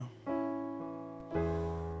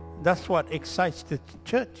That's what excites the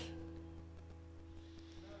church.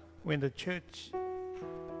 When the church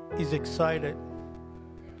is excited,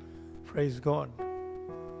 praise God,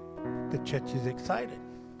 the church is excited.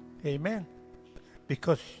 Amen.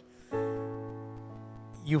 Because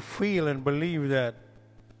you feel and believe that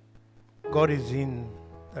God is in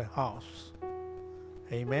the house.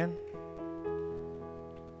 Amen.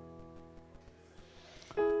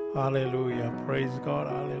 Hallelujah. Praise God.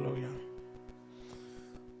 Hallelujah.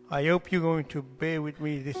 I hope you're going to bear with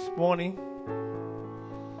me this morning.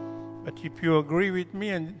 But if you agree with me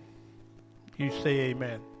and you say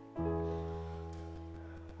amen,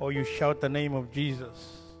 or you shout the name of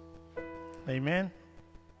Jesus, amen.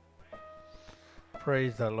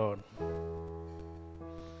 Praise the Lord.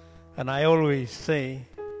 And I always say,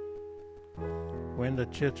 when the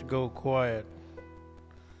church go quiet,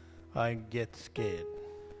 I get scared.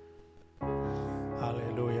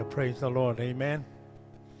 Hallelujah. Praise the Lord. Amen.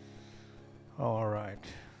 All right.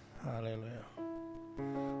 Hallelujah.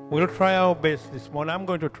 We'll try our best this morning. I'm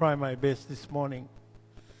going to try my best this morning.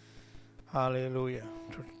 Hallelujah.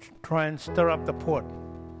 To try and stir up the pot.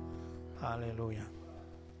 Hallelujah.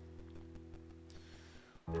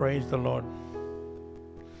 Praise the Lord.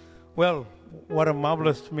 Well, what a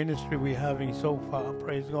marvelous ministry we're having so far.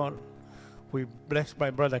 Praise God. We're blessed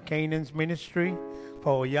by Brother Canaan's ministry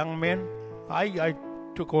for our young men. I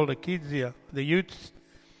took all the kids here, the youths,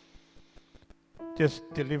 just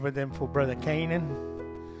delivered them for Brother Canaan.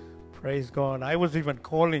 Praise God. I was even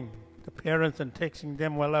calling the parents and texting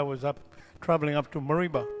them while I was traveling up to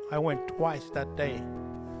Mariba. I went twice that day.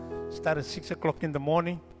 Started 6 o'clock in the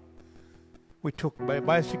morning. We took by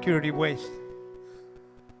biosecurity waste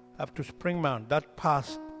up to Springmount. That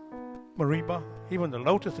passed Mariba, even the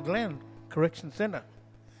Lotus Glen Correction Center.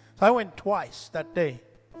 So I went twice that day.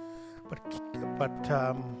 But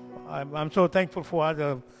I'm so thankful for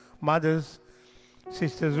other mothers,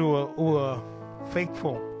 sisters who are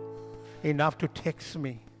faithful enough to text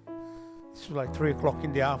me. It was like 3 o'clock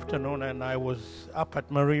in the afternoon, and I was up at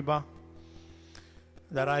Mariba.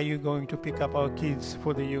 That are you going to pick up our kids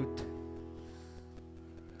for the youth?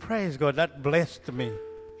 Praise God, that blessed me.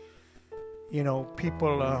 You know,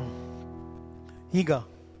 people are eager,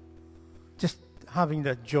 just having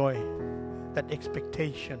that joy, that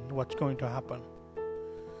expectation, what's going to happen.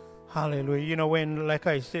 Hallelujah. You know, when, like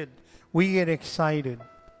I said, we get excited,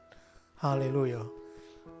 hallelujah,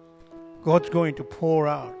 God's going to pour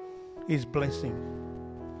out His blessing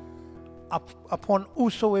upon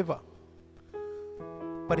whosoever.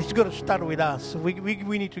 But it's going to start with us. We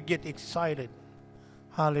need to get excited.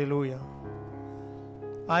 Hallelujah.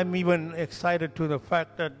 I'm even excited to the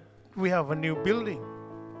fact that we have a new building.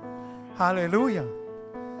 Hallelujah.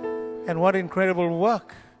 And what incredible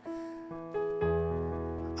work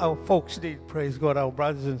our folks did. Praise God, our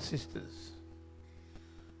brothers and sisters.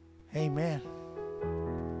 Amen.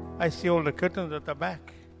 I see all the curtains at the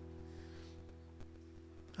back.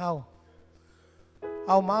 How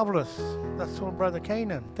marvelous. That's all, Brother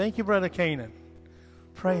Canaan. Thank you, Brother Canaan.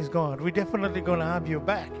 Praise God. We're definitely going to have you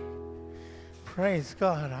back. Praise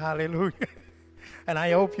God. Hallelujah. And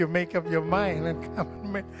I hope you make up your mind and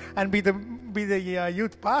come and be the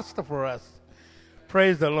youth pastor for us.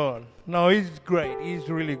 Praise the Lord. No, he's great. He's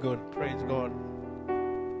really good. Praise God.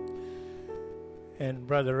 And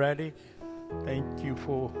Brother Radic, thank you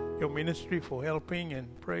for your ministry, for helping, and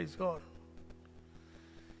praise God.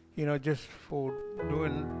 You know, just for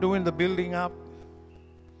doing the building up.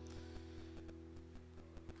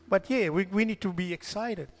 But yeah, we need to be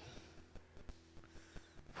excited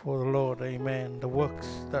for the Lord, amen. The works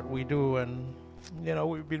that we do, and you know,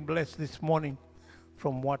 we've been blessed this morning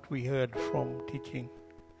from what we heard from teaching.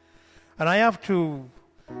 And I have to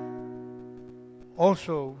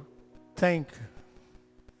also thank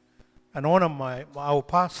and honor our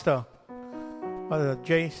pastor, Brother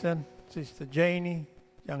Jason, Sister Janie,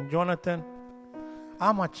 young Jonathan,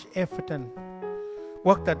 how much effort and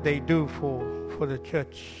work that they do for the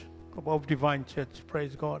church, of Divine Church.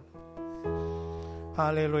 Praise God.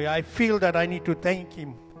 Hallelujah. I feel that I need to thank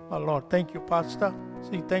him a lot. Thank you, Pastor.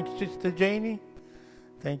 Thank you, Sister Janie.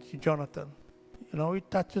 Thank you, Jonathan. You know, it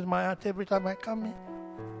touches my heart every time I come in.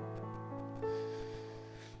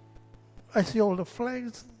 I see all the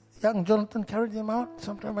flags. Young Jonathan carried them out.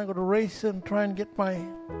 Sometimes I go to race and try and get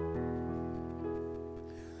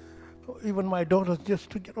even my daughters just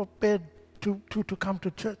to get off bed to come to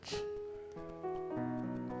church.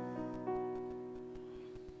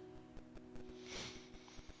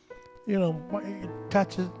 You know, it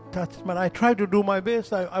touches, but I try to do my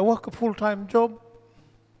best. I work a full-time job.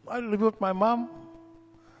 I live with my mom.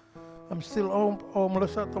 I'm still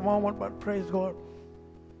homeless at the moment, but praise God.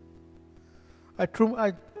 I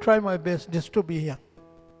try my best just to be here.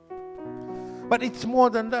 But it's more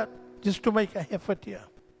than that, just to make an effort here.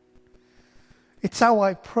 It's how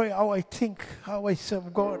I pray, how I think, how I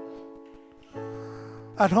serve God.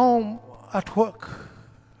 At home, at work,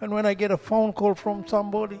 and when I get a phone call from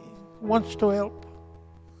somebody who wants to help,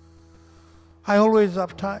 I always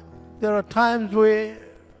have time. There are times where,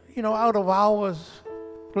 out of hours,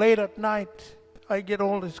 late at night, I get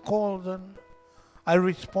all these calls and I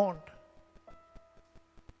respond.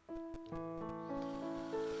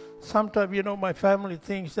 Sometimes, my family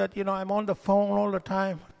thinks that, I'm on the phone all the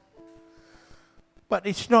time. But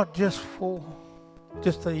it's not just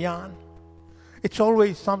a yarn. It's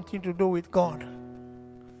always something to do with God.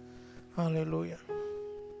 Hallelujah.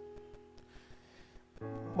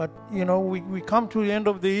 But, we come to the end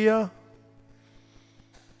of the year.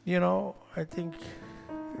 I think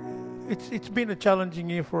it's been a challenging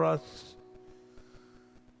year for us.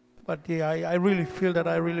 But yeah, I really feel that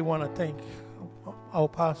I really want to thank our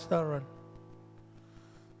pastor and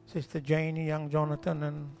Sister Janie, young Jonathan,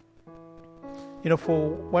 and for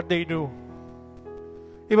what they do.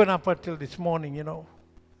 Even up until this morning,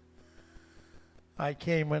 I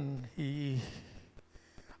came and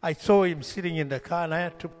I saw him sitting in the car, and I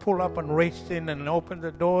had to pull up and race in and open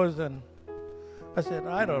the doors, and I said,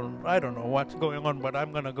 I don't know what's going on, but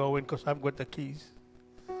I'm going to go in because I've got the keys.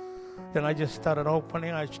 Then I just started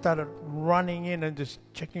opening. I started running in and just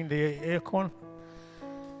checking the aircon,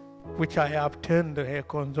 which I have turned the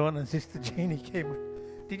aircons on, and Sister Janie came in.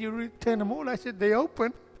 Did you really turn them on? I said, they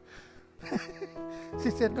open.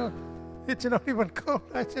 She said, no, it's not even cold.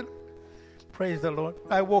 I said, praise the Lord.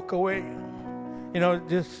 I walk away,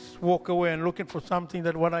 just walk away and looking for something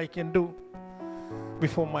that what I can do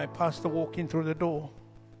before my pastor walked in through the door.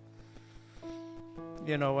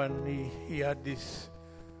 And he had this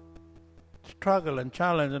struggle and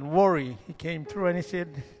challenge and worry. He came through and he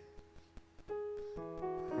said,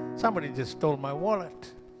 somebody just stole my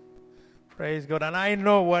wallet. Praise God. And I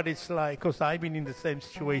know what it's like because I've been in the same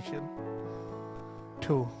situation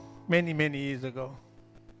too, many, many years ago.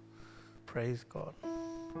 Praise God.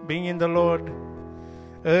 Being in the Lord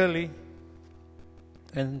early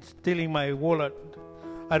and stealing my wallet.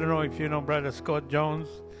 I don't know if you know Brother Scott Jones.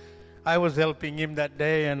 I was helping him that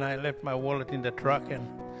day and I left my wallet in the truck, and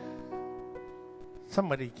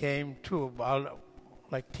somebody came too, about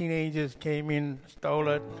like teenagers came in, stole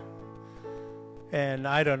it. And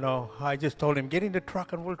I don't know. I just told him, get in the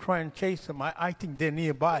truck and we'll try and chase them. I think they're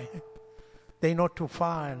nearby. They're not too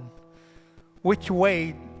far. And which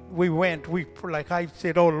way we went, like I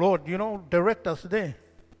said, oh Lord, direct us there.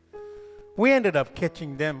 We ended up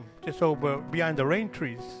catching them just over behind the rain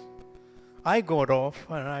trees. I got off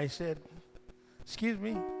and I said, excuse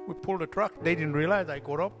me. We pulled the truck. They didn't realize I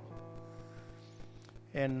got up.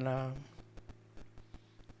 And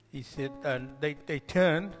he said, and they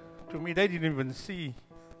turned to me. They didn't even see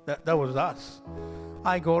that was us.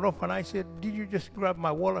 I got up and I said, did you just grab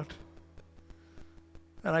my wallet?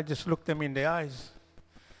 And I just looked them in the eyes.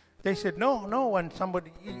 They said, no, and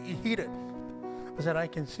somebody he hid it. I said, I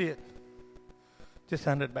can see it. Just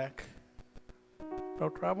hand it back. No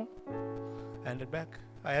trouble. Hand it back.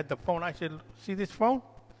 I had the phone. I said, see this phone?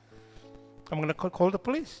 I'm going to call the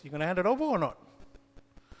police. You going to hand it over or not?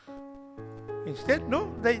 Instead,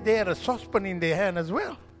 no, they had a saucepan in their hand as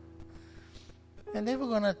well. And they were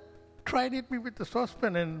going to try to hit me with the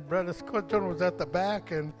saucepan, and Brother Scott John was at the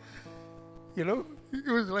back, and, he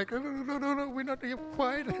was like, no, we're not here to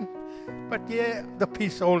fight. But yeah, the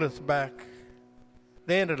peace held us back.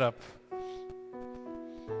 They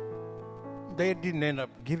didn't end up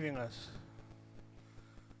giving us.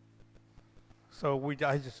 So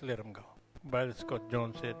I just let them go. Brother Scott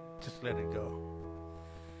John said, just let it go.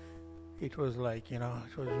 It was like, it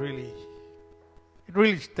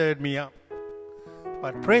really stirred me up.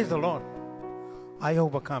 But praise the Lord, I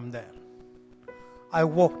overcome that. I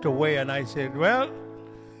walked away and I said, well,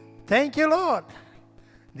 thank you, Lord.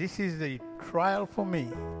 This is a trial for me.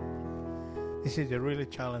 This is a really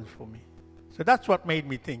challenge for me. So that's what made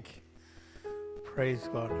me think. Praise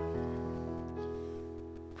God.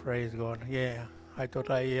 Praise God. Yeah, I thought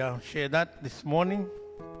I share that this morning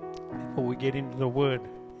before we get into the Word.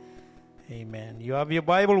 Amen. You have your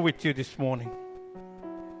Bible with you this morning.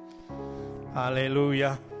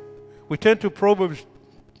 Hallelujah. We turn to Proverbs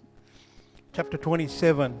chapter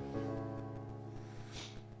 27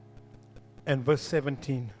 and verse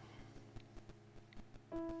 17.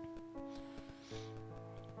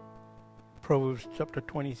 Proverbs chapter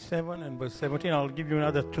 27 and verse 17. I'll give you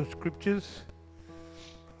another two scriptures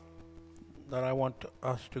that I want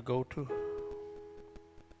us to go to.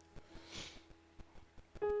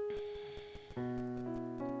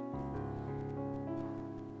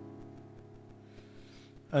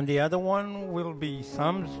 And the other one will be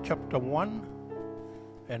Psalms chapter 1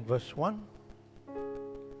 and verse 1.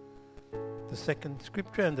 The second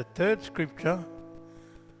scripture, and the third scripture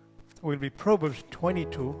will be Proverbs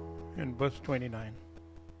 22 and verse 29.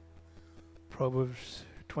 Proverbs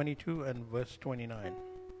 22 and verse 29.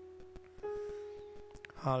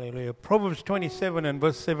 Hallelujah. Proverbs 27 and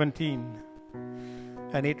verse 17.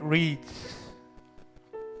 And it reads,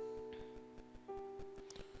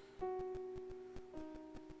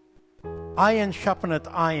 iron sharpeneth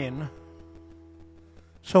iron,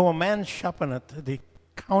 so a man sharpeneth the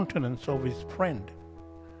countenance of his friend.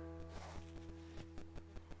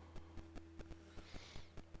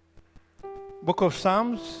 Book of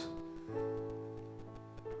Psalms,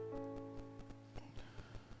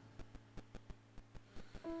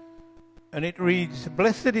 and it reads,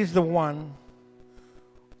 blessed is the one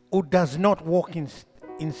who does not walk in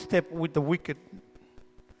step with the wicked,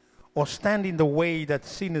 or stand in the way that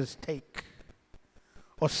sinners take,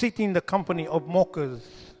 or sit in the company of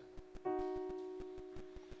mockers.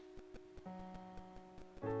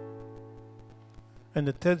 And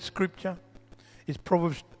the third scripture is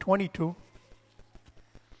Proverbs 22,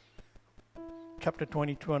 chapter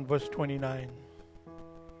 22 and verse 29.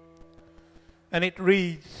 And it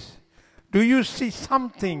reads, do you see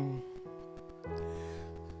something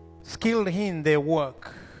skilled in their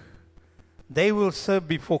work? They will serve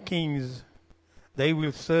before kings. They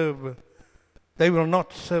will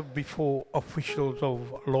not serve before officials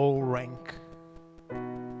of low rank.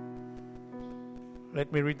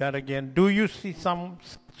 Let me read that again. Do you see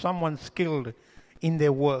someone skilled in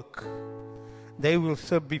their work? They will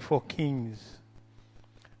serve before kings.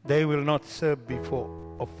 They will not serve before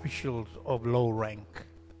officials of low rank.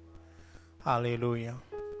 Hallelujah.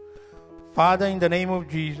 Father, in the name of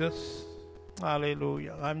Jesus,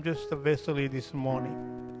 hallelujah. I'm just a vessel here this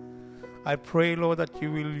morning. I pray, Lord, that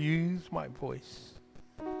you will use my voice,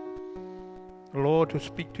 Lord, to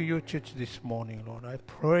speak to your church this morning, Lord. I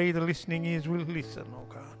pray the listening ears will listen, oh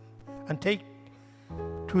God, and take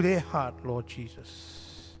to their heart, Lord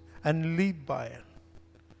Jesus, and lead by it.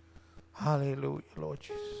 Hallelujah, Lord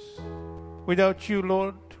Jesus. Without you,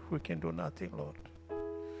 Lord, we can do nothing, Lord.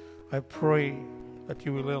 I pray that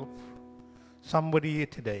you will help somebody here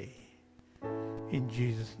today. In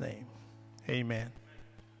Jesus' name, amen.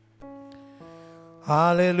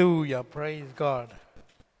 Hallelujah. Praise God.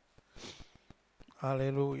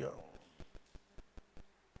 Hallelujah.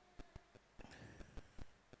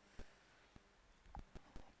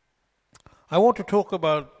 I want to talk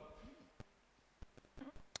about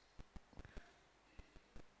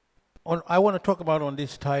on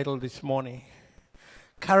this title this morning.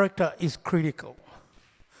 Character is critical.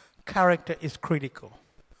 Character is critical.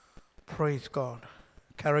 Praise God.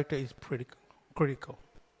 Character is critical.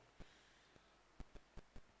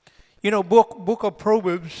 You know, book of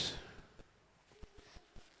Proverbs,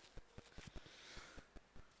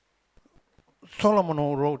 Solomon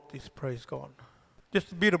wrote this, praise God.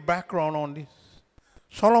 Just a bit of background on this.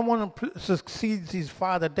 Solomon succeeds his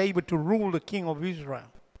father David to rule the king of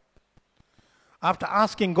Israel. After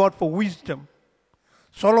asking God for wisdom,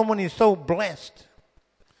 Solomon is so blessed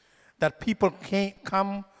that people can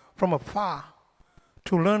come from afar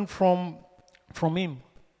to learn from him.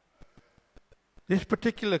 This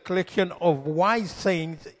particular collection of wise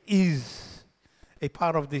sayings is a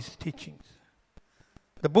part of these teachings.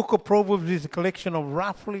 The book of Proverbs is a collection of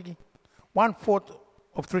roughly 1/4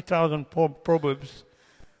 of 3,000 Proverbs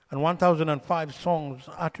and 1,005 songs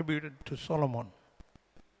attributed to Solomon.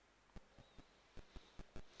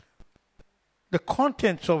 The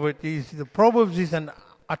contents of it is, the Proverbs is an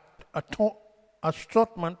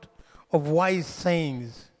assortment of wise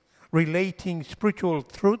sayings relating spiritual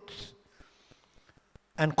truths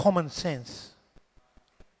and common sense.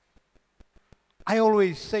 I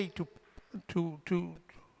always say to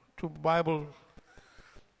Bible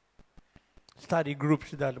study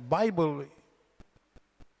groups that the Bible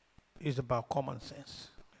is about common sense.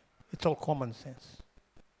 It's all common sense.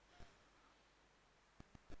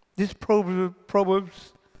 These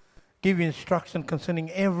Proverbs give instruction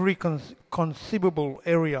concerning every conceivable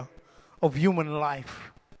area of human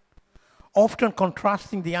life, often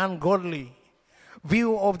contrasting the ungodly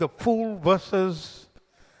view of the fool versus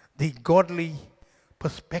the godly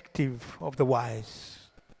perspective of the wise.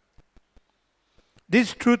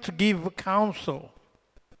 These truths give counsel,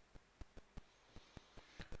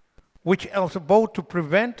 which helps both to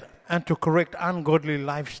prevent and to correct ungodly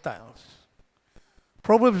lifestyles.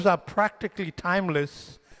 Proverbs are practically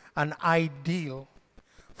timeless and ideal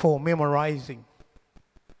for memorizing.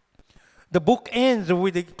 The book ends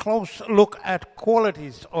with a close look at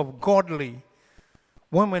qualities of godly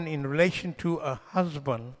woman in relation to a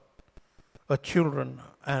husband, a children,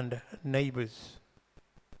 and neighbors.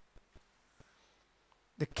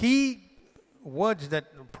 The key words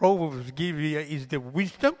that Proverbs give here is the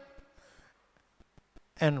wisdom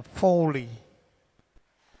and folly.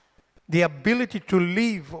 The ability to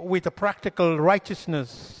live with a practical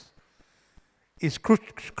righteousness is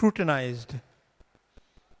scrutinized.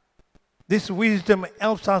 This wisdom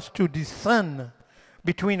helps us to discern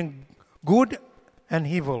between good and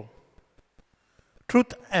evil,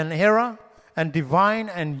 truth and error, and divine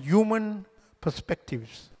and human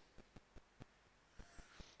perspectives.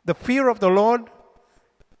 The fear of the Lord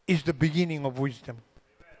is the beginning of wisdom.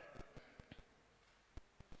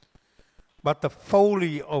 But the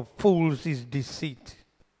folly of fools is deceit.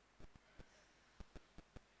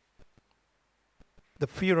 The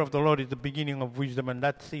fear of the Lord is the beginning of wisdom, and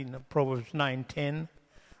that's in Proverbs 9:10.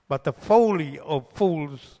 But the folly of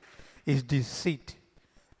fools is deceit.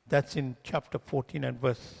 That's in chapter 14 and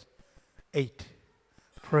verse 8.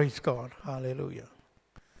 Praise God. Hallelujah.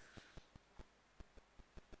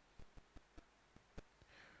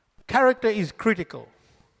 Character is critical.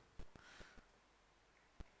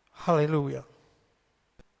 Hallelujah.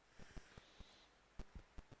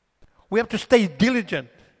 We have to stay diligent.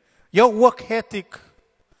 Your work ethic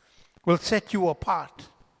will set you apart.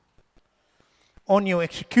 On your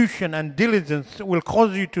execution and diligence will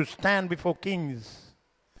cause you to stand before kings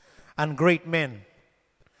and great men.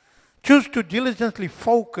 Choose to diligently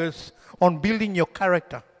focus on building your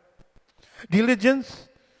character, diligence,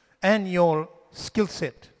 and your skill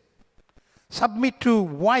set. Submit to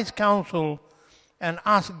wise counsel and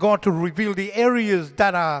ask God to reveal the areas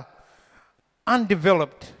that are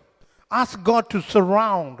undeveloped. Ask God to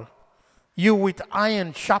surround you with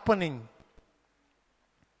iron sharpening.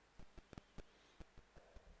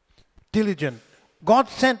 Diligent. God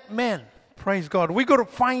sent men. Praise God. We got to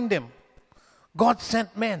find them. God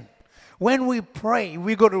sent men. When we pray,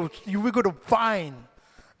 we got to find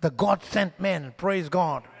the God sent men. Praise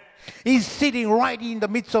God. He's sitting right in the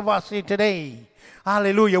midst of us here today.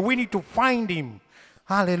 Hallelujah. We need to find him.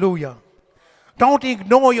 Hallelujah. Don't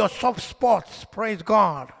ignore your soft spots. Praise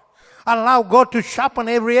God. Allow God to sharpen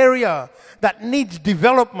every area that needs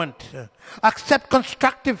development. Accept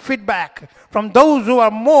constructive feedback from those who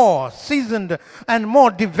are more seasoned and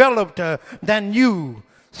more developed than you.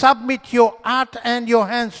 Submit your heart and your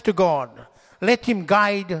hands to God. Let him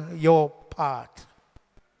guide your path.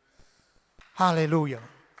 Hallelujah.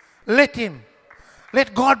 Let him.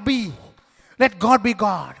 Let God be. Let God be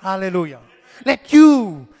God. Hallelujah. Let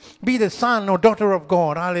you be the son or daughter of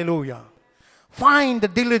God. Hallelujah. Find the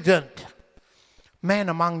diligent man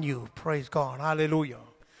among you. Praise God. Hallelujah.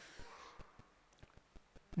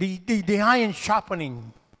 The iron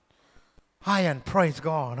sharpening. Iron. Praise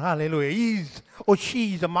God. Hallelujah. He's or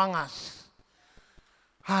she is among us.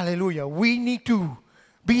 Hallelujah. We need to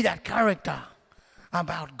be that character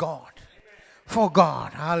about God. For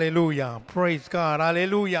God. Hallelujah. Praise God.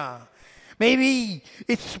 Hallelujah. Maybe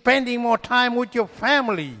it's spending more time with your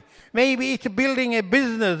family. Maybe it's building a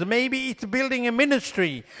business. Maybe it's building a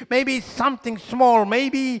ministry. Maybe it's something small.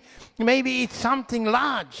 Maybe it's something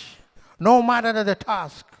large. No matter the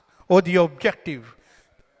task or the objective,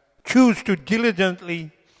 choose to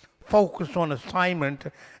diligently focus on assignment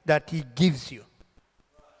that he gives you.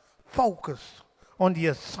 Focus on the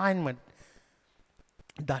assignment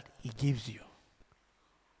that he gives you.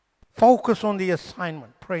 Focus on the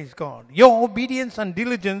assignment. Praise God. Your obedience and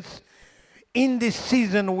diligence in this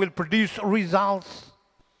season will produce results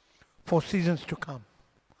for seasons to come.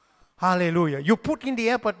 Hallelujah. You put in the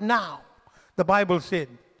effort now. The Bible said,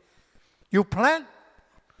 you plant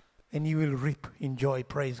and you will reap in joy.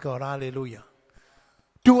 Praise God. Hallelujah.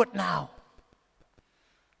 Do it now.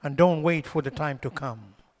 And don't wait for the time to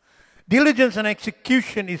come. Diligence and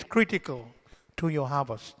execution is critical to your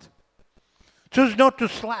harvest. Choose not to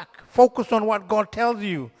slack. Focus on what God tells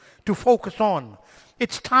you to focus on.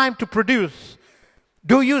 It's time to produce.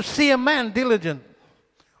 Do you see a man diligent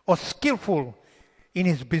or skillful in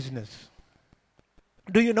his business?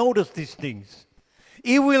 Do you notice these things?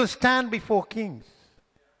 He will stand before kings.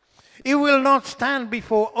 He will not stand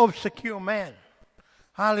before obscure men.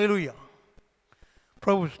 Hallelujah.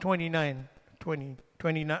 Proverbs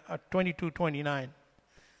 22:29.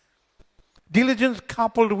 Diligence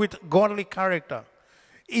coupled with godly character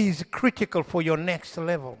is critical for your next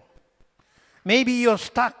level. Maybe you're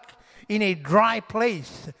stuck in a dry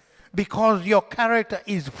place because your character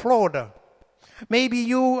is flawed. Maybe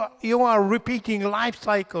you are repeating life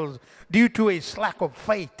cycles due to a lack of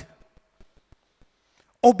faith.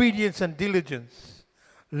 Obedience and diligence.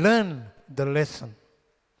 Learn the lesson.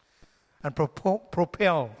 and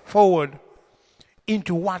propel forward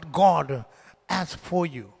into what God has for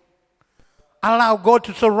you. Allow God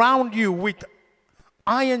to surround you with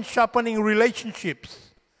iron sharpening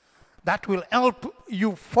relationships that will help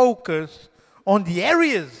you focus on the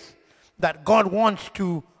areas that God wants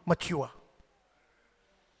to mature.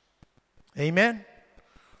 Amen.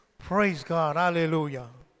 Praise God. Hallelujah.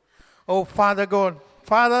 Oh, Father God.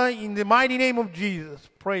 Father, in the mighty name of Jesus,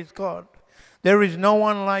 praise God. There is no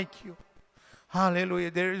one like you.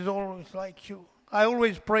 Hallelujah. There is always like you. I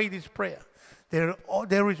always pray this prayer.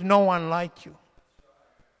 There is no one like you.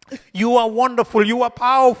 You are wonderful. You are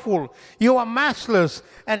powerful. You are matchless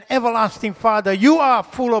and everlasting Father. You are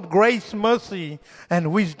full of grace, mercy,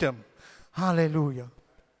 and wisdom. Hallelujah.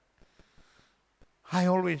 I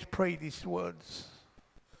always pray these words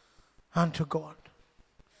unto God.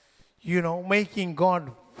 You know, making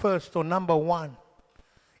God first or number one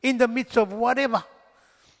in the midst of whatever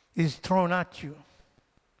is thrown at you.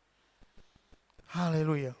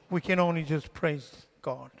 Hallelujah. We can only just praise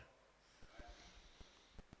God.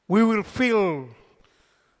 We will feel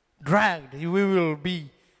dragged. We will be,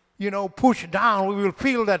 pushed down. We will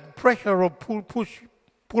feel that pressure of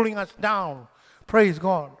pulling us down. Praise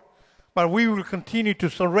God. But we will continue to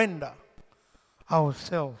surrender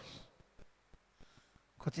ourselves.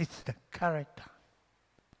 Because it's the character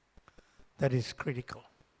that is critical.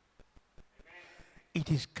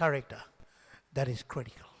 It is character that is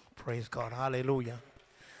critical. Praise God. Hallelujah.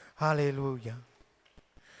 Hallelujah.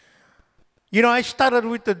 I started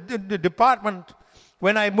with the department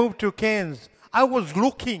when I moved to Cairns. I was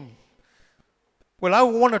looking. Well, I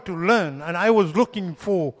wanted to learn, and I was looking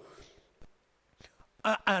for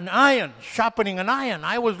an iron, sharpening an iron.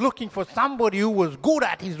 I was looking for somebody who was good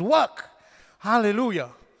at his work. Hallelujah.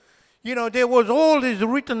 There was all these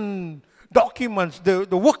written documents, the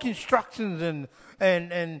work instructions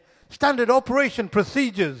and standard operation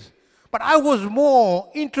procedures. But I was more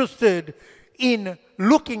interested in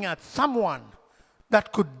looking at someone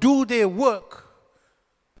that could do their work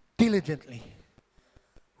diligently.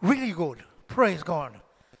 Really good. Praise God.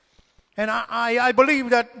 And I believe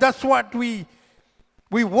that that's what we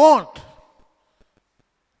want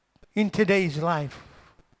in today's life.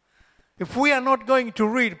 If we are not going to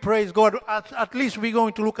read, praise God, at least we're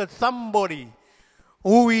going to look at somebody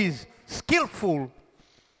who is skillful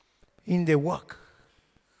in their work.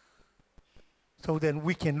 So then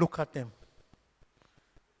we can look at them.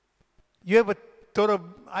 You ever thought of,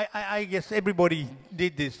 I guess everybody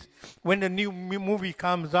did this. When the new movie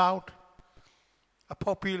comes out,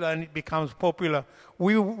 and it becomes popular,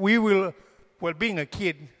 we will, well, being a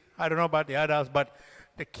kid, I don't know about the adults, but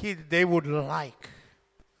the kids, they would like,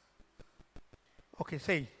 okay,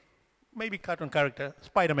 say, maybe cartoon character,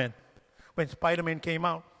 Spider-Man. When Spider-Man came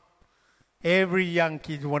out, every young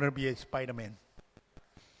kid wanted to be a Spider-Man.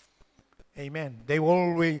 Amen. They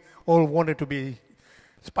all wanted to be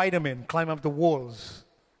Spider-Man, climb up the walls,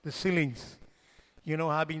 the ceilings,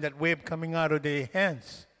 having that web coming out of their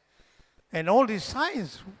hands. And all these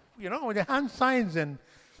signs, the hand signs and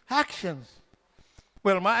actions.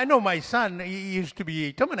 Well, I know my son, he used to be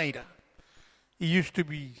a Terminator. He used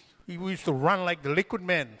to run like the Liquid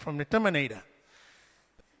Man from the Terminator.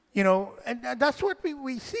 And that's what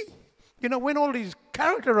we see. When all these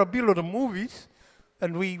characters are built of the movies,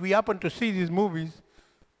 and we happen to see these movies,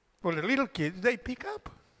 well, the little kids, they pick up,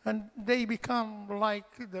 and they become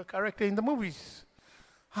like the character in the movies.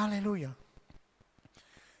 Hallelujah.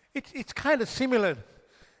 It's kind of similar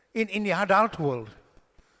in the adult world.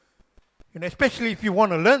 Especially if you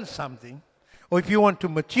want to learn something, or if you want to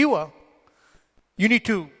mature, you need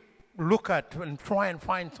to look at and try and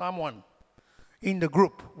find someone in the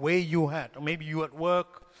group where you at, or maybe you at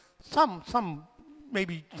work,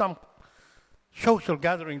 maybe some social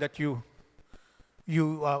gathering that you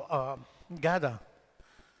gather.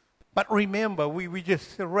 But remember, we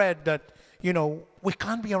just read that, we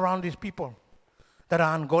can't be around these people that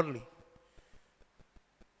are ungodly.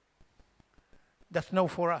 That's no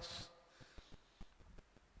for us.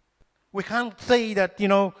 We can't say that,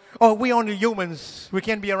 we're only humans, we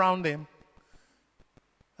can't be around them.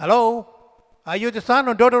 Hello? Are you the son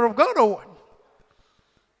or daughter of God or what?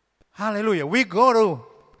 Hallelujah. We got to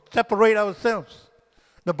separate ourselves.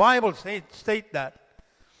 The Bible states that.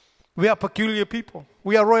 We are peculiar people.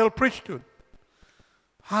 We are royal priesthood.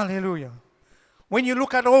 Hallelujah. When you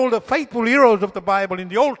look at all the faithful heroes of the Bible in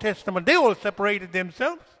the Old Testament, they all separated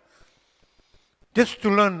themselves just to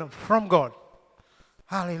learn from God.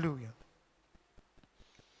 Hallelujah.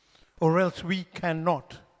 Or else we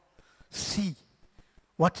cannot see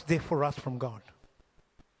what's there for us from God.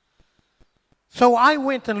 So I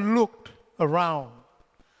went and looked around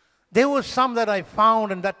There were some that I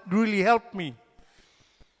found and that really helped me.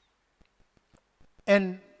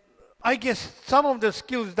 And I guess some of the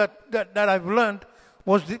skills that I've learned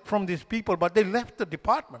was from these people, but they left the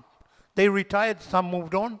department. They retired, some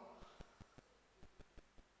moved on.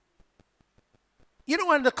 You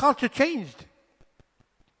know, and the culture changed.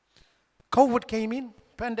 COVID came in,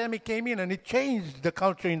 pandemic came in, and it changed the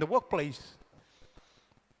culture in the workplace.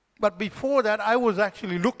 But before that, I was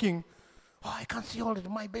actually looking, I can't see all of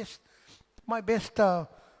my best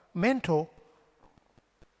mentor.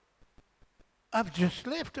 I've just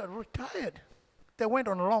left, I retired. They went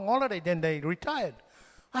on a long holiday, then they retired.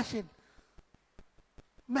 I said,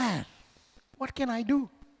 man, what can I do?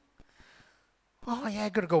 Oh, yeah, I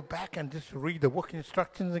got to go back and just read the work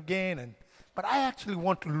instructions again. But I actually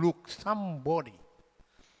want to look somebody.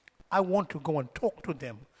 I want to go and talk to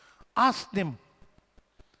them. Ask them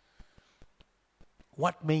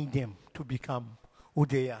what made them to become who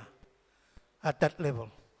they are at that level.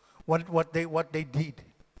 What they did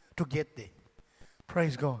to get there.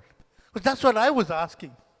 Praise God. Because that's what I was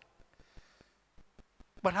asking.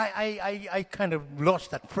 But I kind of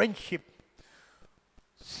lost that friendship.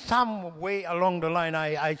 Some way along the line,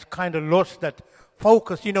 I kind of lost that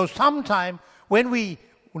focus. You know, sometime when we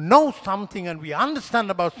know something and we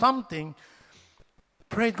understand about something,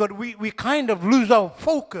 praise God, we kind of lose our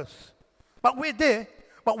focus. But we're there,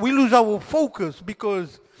 but we lose our focus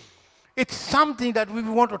because it's something that we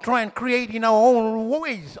want to try and create in our own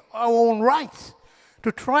ways, our own rights,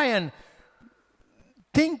 to try and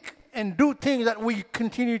think and do things that we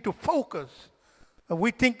continue to focus. And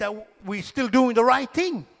we think that we're still doing the right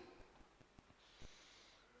thing.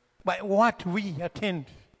 By what we attend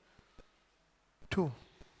to.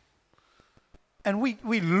 And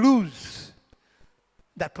we lose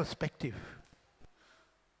that perspective.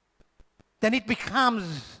 Then it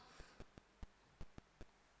becomes,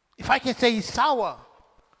 if I can say sour,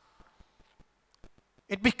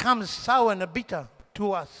 it becomes sour and bitter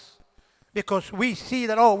to us. Because we see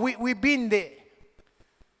that, we've been there.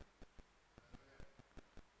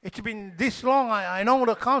 It's been this long, I know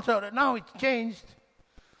the culture, now it's changed.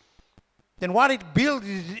 Then what it builds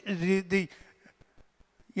is the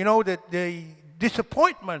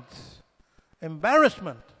disappointments,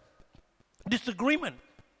 embarrassment, disagreement.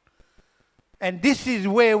 And this is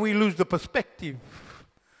where we lose the perspective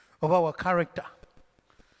of our character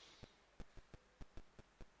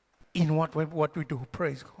in what we do.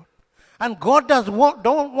 Praise God. And God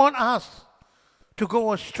don't want us to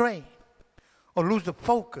go astray or lose the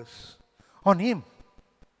focus on Him.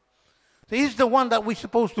 So He's the one that we're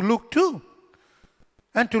supposed to look to.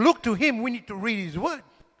 And to look to Him, we need to read His Word.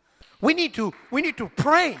 We need to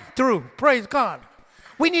pray through. Praise God.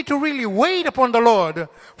 We need to really wait upon the Lord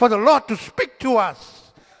for the Lord to speak to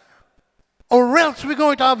us. Or else we're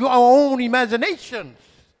going to have our own imaginations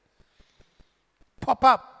pop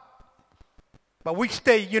up. But we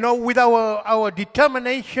stay, with our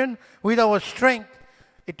determination, with our strength.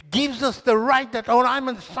 It gives us the right that, I'm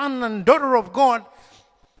a son and daughter of God.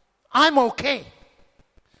 I'm okay.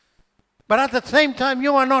 But at the same time,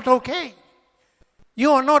 you are not okay.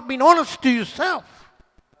 You are not being honest to yourself.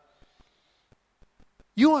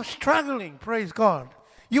 You are struggling, praise God.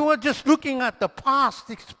 You are just looking at the past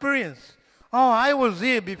experience. I was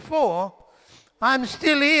here before. I'm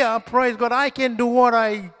still here, praise God. I can do what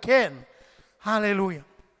I can. Hallelujah.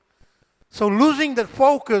 So losing the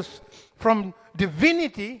focus from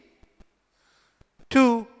divinity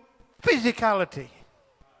to physicality.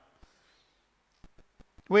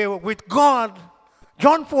 Where with God,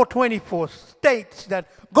 John 4:24 states that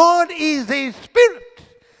God is a spirit,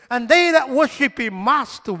 and they that worship Him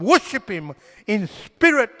must worship Him in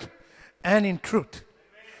spirit and in truth.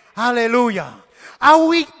 Hallelujah. Are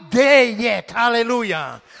we there yet?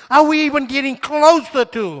 Hallelujah. Are we even getting closer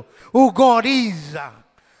to who God is?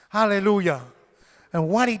 Hallelujah. And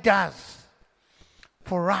what He does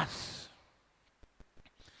for us.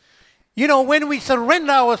 When we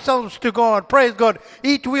surrender ourselves to God, praise God,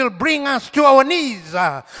 it will bring us to our knees.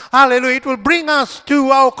 Hallelujah. It will bring us to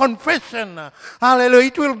our confession. Hallelujah.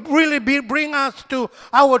 It will really bring us to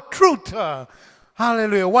our truth.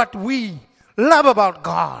 Hallelujah. What we love about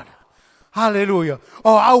God. Hallelujah.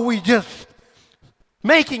 Or are we just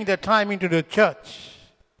making the time into the church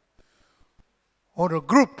or the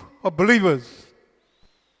group of believers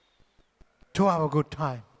to have a good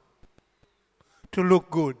time, to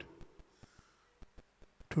look good,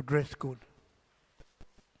 to dress good,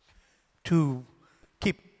 to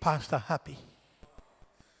keep Pastor happy,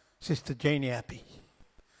 Sister Janie happy,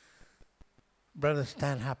 Brother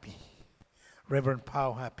Stan happy, Reverend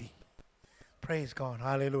Powell happy. Praise God.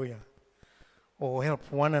 Hallelujah. or help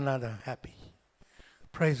one another happy.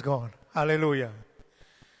 Praise God. Hallelujah.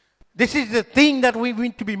 This is the thing that we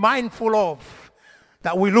need to be mindful of,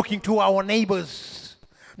 that we're looking to our neighbors.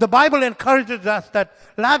 The Bible encourages us that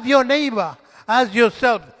love your neighbor as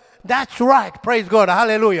yourself. That's right. Praise God.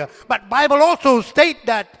 Hallelujah. But Bible also states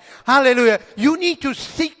that, hallelujah, you need to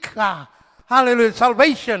seek, hallelujah,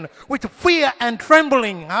 salvation with fear and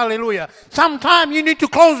trembling. Hallelujah. Sometimes you need to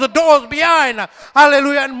close the doors behind.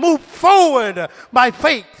 Hallelujah. And move forward by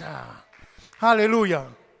faith. Hallelujah.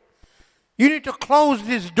 You need to close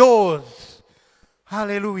these doors.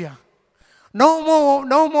 Hallelujah. No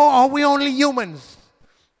more are we only humans.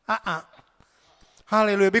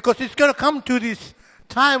 Hallelujah. Because it's going to come to this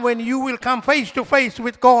time when you will come face to face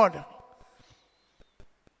with God.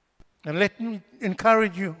 And let me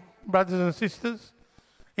encourage you, brothers and sisters,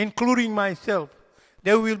 including myself,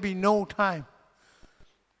 there will be no time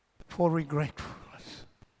for regretfulness.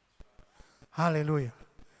 Hallelujah.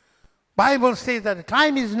 Bible says that the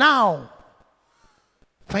time is now.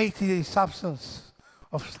 Faith is the substance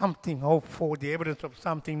of something hoped for, the evidence of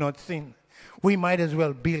something not seen. We might as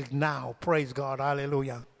well build now. Praise God.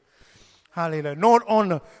 Hallelujah. Hallelujah. Not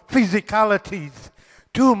on physicalities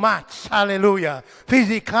too much. Hallelujah.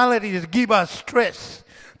 Physicalities give us stress.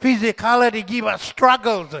 Physicality give us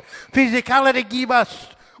struggles. Physicality give us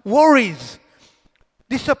worries,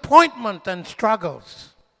 disappointment and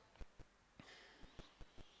struggles.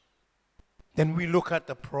 Then we look at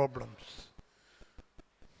the problems.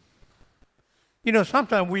 You know,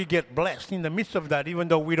 sometimes we get blessed in the midst of that, even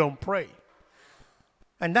though we don't pray.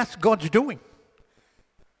 And that's God's doing.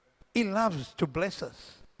 He loves to bless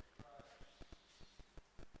us.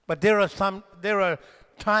 But there are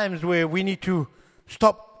times where we need to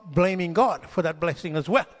stop blaming God for that blessing as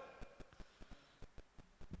well.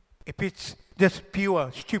 If it's just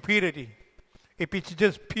pure stupidity, if it's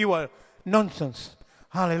just pure nonsense,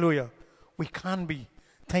 hallelujah, we can't be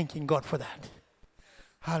thanking God for that.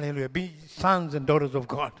 Hallelujah. Be sons and daughters of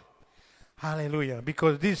God. Hallelujah.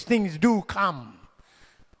 Because these things do come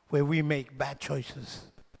where we make bad choices.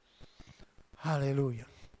 Hallelujah.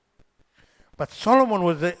 But Solomon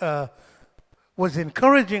was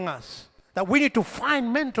encouraging us that we need to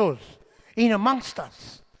find mentors in amongst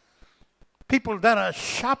us. People that are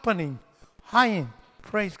sharpening, iron.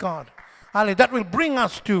 Praise God. Hallelujah. That will bring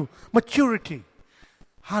us to maturity.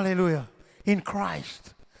 Hallelujah. In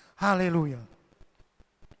Christ. Hallelujah.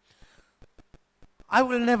 I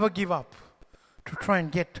will never give up to try and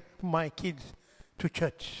get my kids to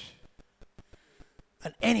church.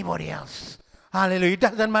 And anybody else. Hallelujah. It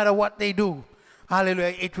doesn't matter what they do.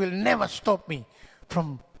 Hallelujah. It will never stop me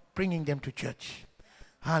from bringing them to church.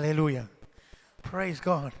 Hallelujah. Praise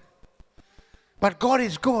God. But God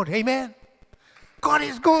is good. Amen. God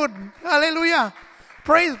is good. Hallelujah.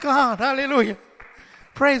 Praise God. Hallelujah.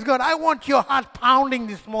 Praise God. I want your heart pounding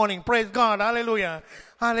this morning. Praise God. Hallelujah.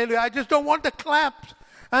 Hallelujah. I just don't want the claps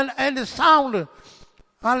and the sound,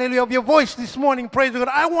 hallelujah, of your voice this morning. Praise God.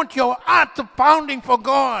 I want your heart pounding for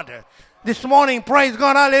God this morning. Praise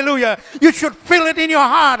God. Hallelujah. You should feel it in your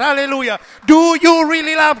heart. Hallelujah. Do you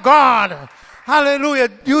really love God? Hallelujah.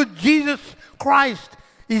 Jesus Christ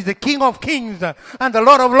is the King of Kings and the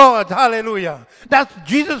Lord of Lords. Hallelujah. That's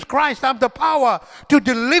Jesus Christ have the power to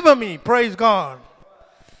deliver me. Praise God.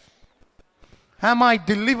 Am I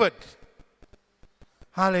delivered?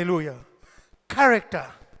 Hallelujah. Character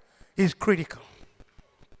is critical.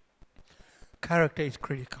 Character is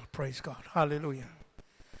critical. Praise God. Hallelujah.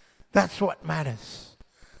 That's what matters.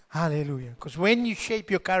 Hallelujah. Because when you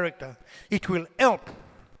shape your character, it will help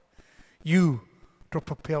you to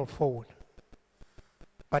propel forward.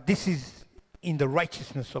 But this is in the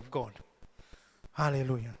righteousness of God.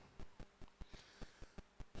 Hallelujah.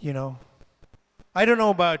 You know, I don't know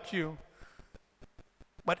about you,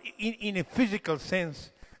 but in a physical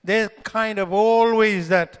sense, there's kind of always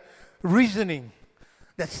that reasoning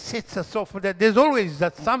that sets us off. That there's always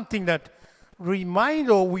that something that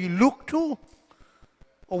reminds or we look to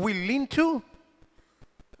or we lean to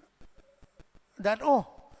that, oh,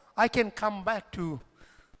 I can come back to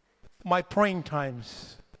my praying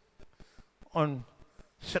times on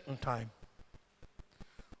certain time.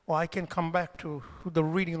 Or I can come back to the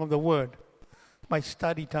reading of the Word, my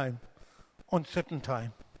study time on certain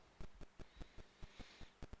time.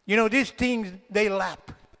 You know, these things, they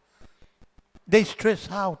lap. They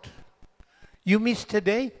stress out. You miss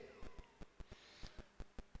today,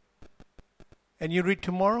 and you read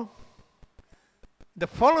tomorrow. The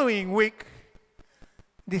following week,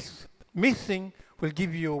 this missing will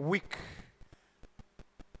give you a week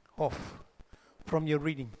off from your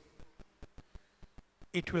reading.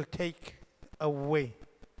 It will take away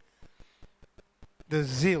the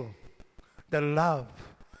zeal, the love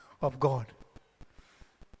of God.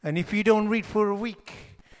 And if you don't read for a week,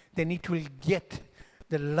 then it will get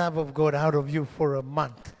the love of God out of you for a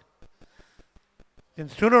month. Then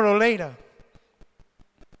sooner or later,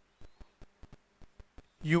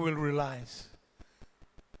 you will realize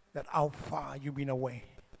that how far you've been away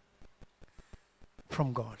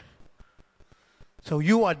from God. So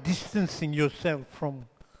you are distancing yourself from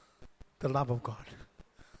the love of God.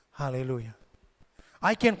 Hallelujah.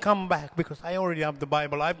 I can come back because I already have the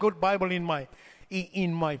Bible. I've got Bible in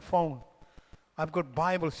my phone. I've got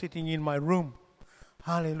Bible sitting in my room.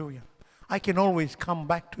 Hallelujah. I can always come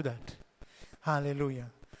back to that. Hallelujah.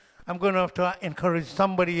 I'm going to have to encourage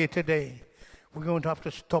somebody here today. We're going to have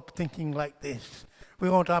to stop thinking like this. We're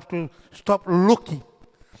going to have to stop looking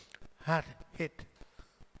at it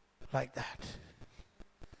like that.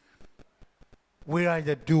 We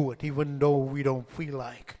either do it even though we don't feel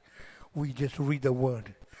like. We just read the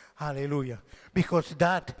word. Hallelujah. Because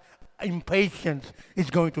that impatience is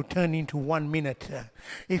going to turn into 1 minute.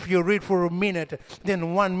 If you read for a minute,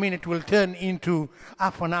 then 1 minute will turn into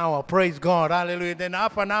half an hour. Praise God. Hallelujah. Then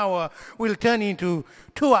half an hour will turn into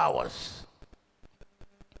 2 hours.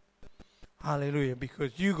 Hallelujah.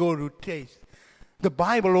 Because you go to taste. The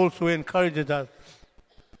Bible also encourages us.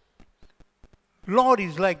 Lord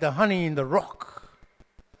is like the honey in the rock.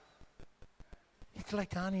 It's like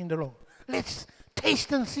the honey in the rock. Let's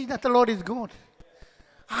taste and see that the Lord is good.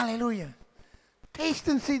 Hallelujah. Taste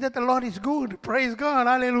and see that the Lord is good. Praise God.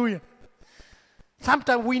 Hallelujah.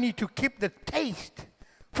 Sometimes we need to keep the taste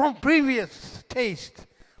from previous taste,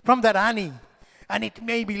 from that honey. And it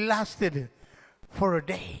may be lasted for a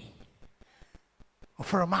day, or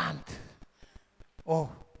for a month, or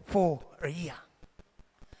for a year.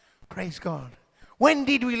 Praise God. When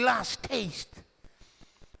did we last taste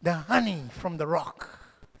the honey from the rock?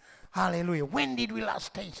 Hallelujah. When did we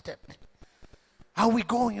last taste it? Are we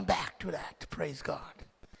going back to that? Praise God.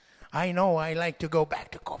 I know I like to go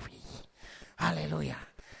back to coffee. Hallelujah.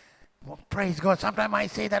 Well, praise God. Sometimes I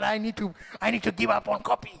say that I need to give up on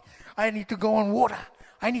coffee. I need to go on water.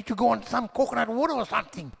 I need to go on some coconut water or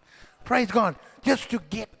something. Praise God. Just to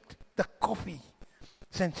get the coffee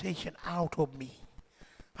sensation out of me.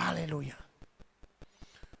 Hallelujah.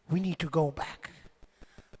 We need to go back.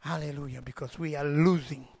 Hallelujah. Because we are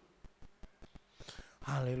losing.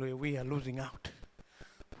 Hallelujah. We are losing out.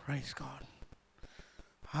 Praise God.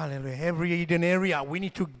 Hallelujah. Every hidden area we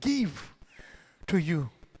need to give to you.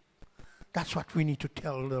 That's what we need to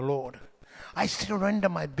tell the Lord. I surrender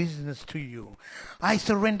my business to you. I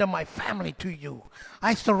surrender my family to you.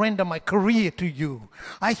 I surrender my career to you.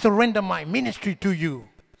 I surrender my ministry to you.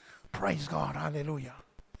 Praise God. Hallelujah.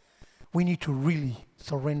 We need to really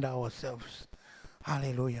surrender ourselves.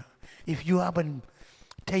 Hallelujah. If you haven't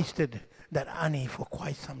tasted that honey for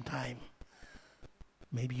quite some time,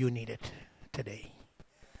 maybe you need it today.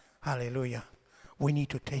 Hallelujah. We need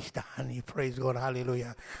to taste the honey. Praise God.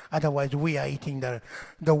 Hallelujah. Otherwise, we are eating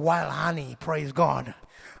the wild honey. Praise God.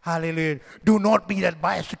 Hallelujah. Do not be that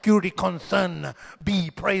biosecurity concern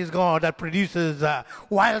bee, praise God, that produces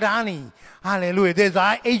wild honey. Hallelujah. There's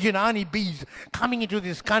Asian honey bees coming into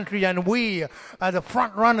this country, and we are the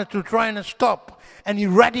front runner to try and stop and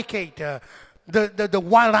eradicate the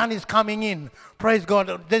wild honey is coming in. Praise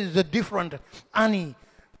God. There is a different honey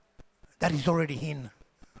that is already in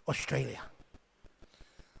Australia.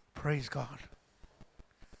 Praise God.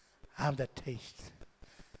 Have that taste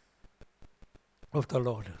of the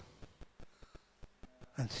Lord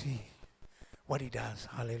and see what He does.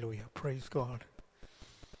 Hallelujah. Praise God.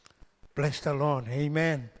 Bless the Lord.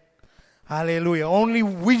 Amen. Hallelujah. Only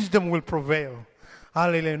wisdom will prevail.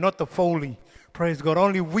 Hallelujah. Not the folly. Praise God.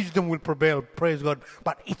 Only wisdom will prevail. Praise God.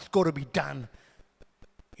 But it's got to be done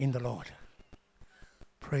in the Lord.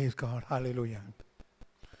 Praise God. Hallelujah.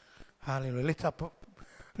 Hallelujah.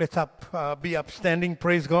 Let's be upstanding.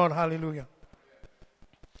 Praise God. Hallelujah.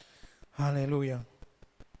 Hallelujah.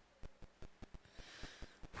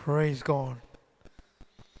 Praise God.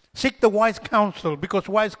 Seek the wise counsel, because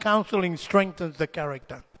wise counseling strengthens the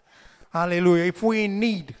character. Hallelujah. If we in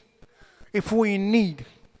need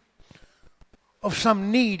of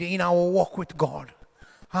some need in our walk with God,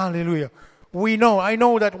 hallelujah. I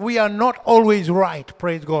know that we are not always right,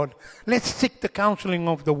 praise God. Let's seek the counseling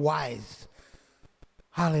of the wise.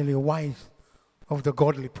 Hallelujah, wise of the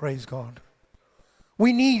godly, praise God.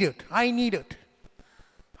 We need it. I need it.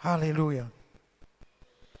 Hallelujah.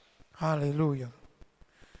 Hallelujah.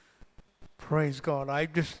 Praise God. I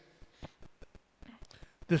just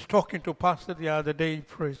talking to Pastor the other day,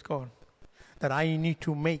 praise God, that I need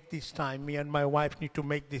to make this time, me and my wife need to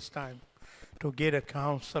make this time to get a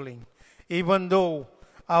counseling even though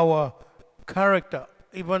our character,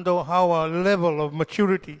 even though our level of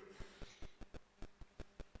maturity,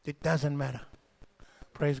 it doesn't matter.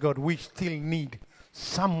 Praise God. We still need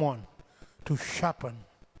someone to sharpen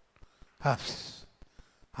us.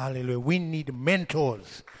 Hallelujah. We need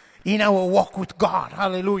mentors in our walk with God.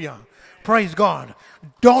 Hallelujah. Praise God.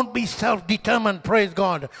 Don't be self-determined. Praise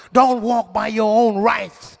God. Don't walk by your own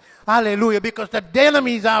rights. Hallelujah. Because the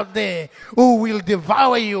enemy is out there who will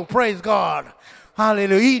devour you. Praise God.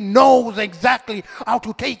 Hallelujah. He knows exactly how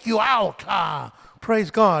to take you out.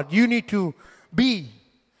 Praise God. You need to be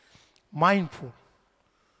mindful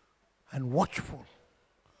and watchful.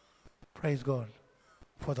 Praise God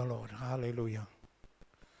for the Lord. Hallelujah.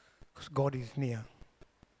 Because God is near.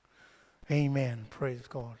 Amen. Praise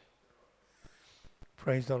God.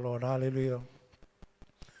 Praise the Lord. Hallelujah.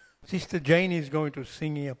 Sister Jane is going to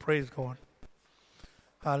sing here. Praise God.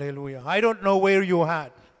 Hallelujah. I don't know where you're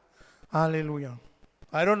at. Hallelujah.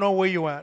 I don't know where you're at.